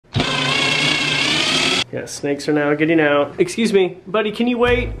Yeah, snakes are now getting out. Excuse me, buddy, can you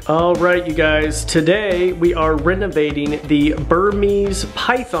wait? All right, you guys, today we are renovating the Burmese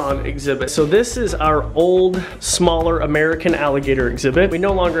Python exhibit. So this is our old, smaller American alligator exhibit. We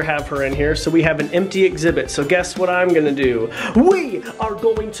no longer have her in here, so we have an empty exhibit. So guess what I'm gonna do? We are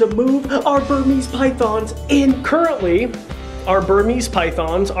going to move our Burmese Pythons in. Currently, our Burmese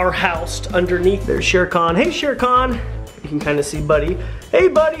Pythons are housed underneath their Shere Khan. Hey, Shere Khan. You can kind of see Buddy. Hey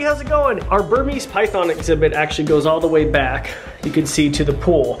Buddy, how's it going? Our Burmese Python exhibit actually goes all the way back, you can see, to the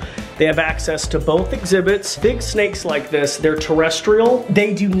pool. They have access to both exhibits. Big snakes like this, they're terrestrial.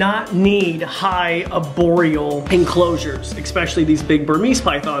 They do not need high arboreal enclosures, especially these big Burmese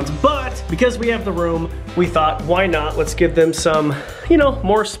Pythons. But because we have the room, we thought, why not? Let's give them some, you know,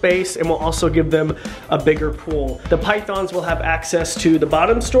 more space, and we'll also give them a bigger pool. The Pythons will have access to the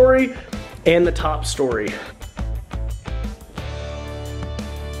bottom story and the top story.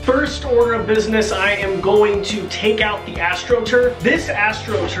 First order of business, I am going to take out the AstroTurf. This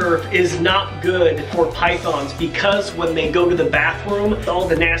AstroTurf is not good for pythons because when they go to the bathroom, all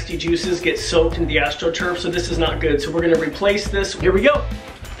the nasty juices get soaked into the AstroTurf, so this is not good. So we're gonna replace this. Here we go.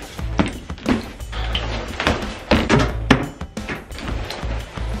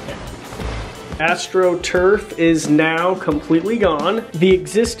 AstroTurf is now completely gone. The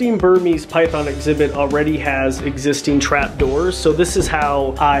existing Burmese Python exhibit already has existing trap doors, so this is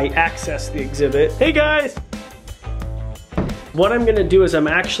how I access the exhibit. Hey guys! What I'm gonna do is I'm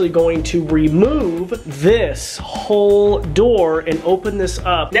actually going to remove this whole door and open this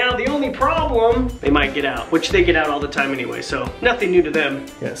up. Now the only problem, they might get out, which they get out all the time anyway, so nothing new to them.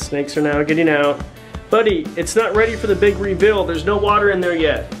 Yeah, snakes are now getting out. Buddy, it's not ready for the big reveal. There's no water in there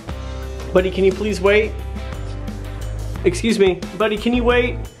yet. Buddy, can you please wait? Excuse me, buddy, can you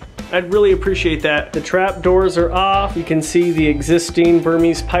wait? I'd really appreciate that. The trap doors are off. You can see the existing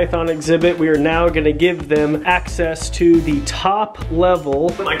Burmese Python exhibit. We are now gonna give them access to the top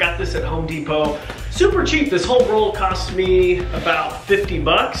level. I got this at Home Depot. Super cheap. This whole roll cost me about 50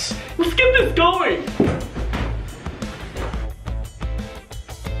 bucks. Let's get this going.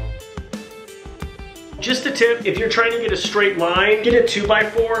 Just a tip, if you're trying to get a straight line, get a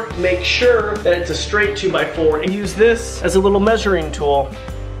 2x4, make sure that it's a straight 2x4, and use this as a little measuring tool.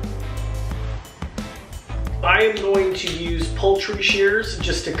 I am going to use poultry shears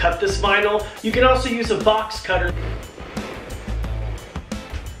just to cut this vinyl. You can also use a box cutter.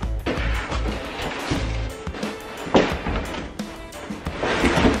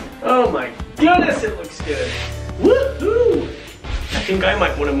 Oh my goodness, it looks good. Woohoo! I think I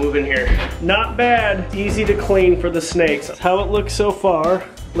might want to move in here. Not bad, easy to clean for the snakes. That's how it looks so far.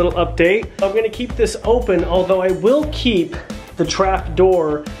 Little update. I'm gonna keep this open, although I will keep the trap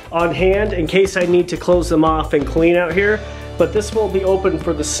door on hand in case I need to close them off and clean out here. But this will be open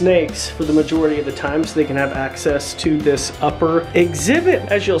for the snakes for the majority of the time so they can have access to this upper exhibit.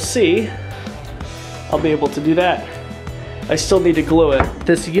 As you'll see, I'll be able to do that. I still need to glue it.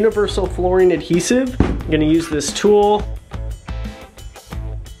 This universal flooring adhesive, I'm gonna use this tool.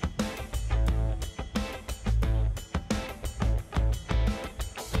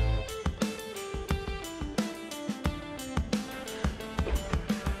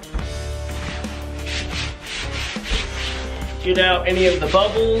 Get out any of the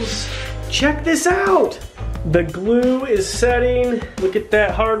bubbles. Check this out! The glue is setting. Look at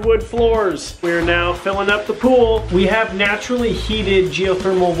that hardwood floors. We're now filling up the pool. We have naturally heated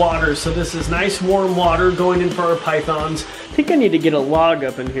geothermal water, so this is nice warm water going in for our pythons. I think I need to get a log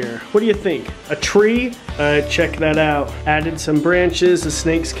up in here. What do you think? A tree? Check that out. Added some branches, the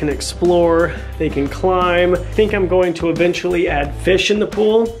snakes can explore, they can climb. I think I'm going to eventually add fish in the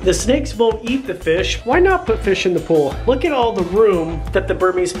pool. The snakes won't eat the fish. Why not put fish in the pool? Look at all the room that the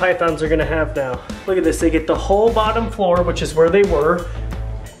Burmese Pythons are gonna have now. Look at this, they get the whole bottom floor, which is where they were,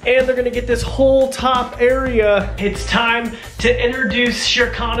 and they're gonna get this whole top area. It's time to introduce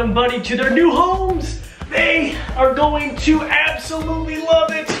Shere Khan and Buddy to their new homes. They are going to absolutely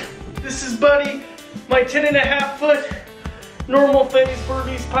love it. This is Buddy, my 10.5 foot normal phase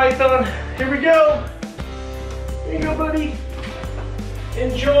Burmese Python. Here we go. Here you go, Buddy.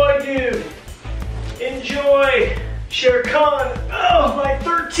 Enjoy, dude. Enjoy. Shere Khan. Oh, my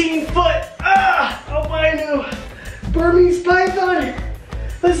 13 foot albino Burmese Python.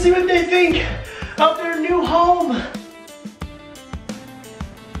 Let's see what they think of their new home.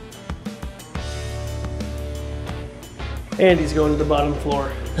 And he's going to the bottom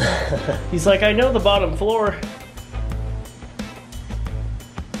floor. He's like, I know the bottom floor.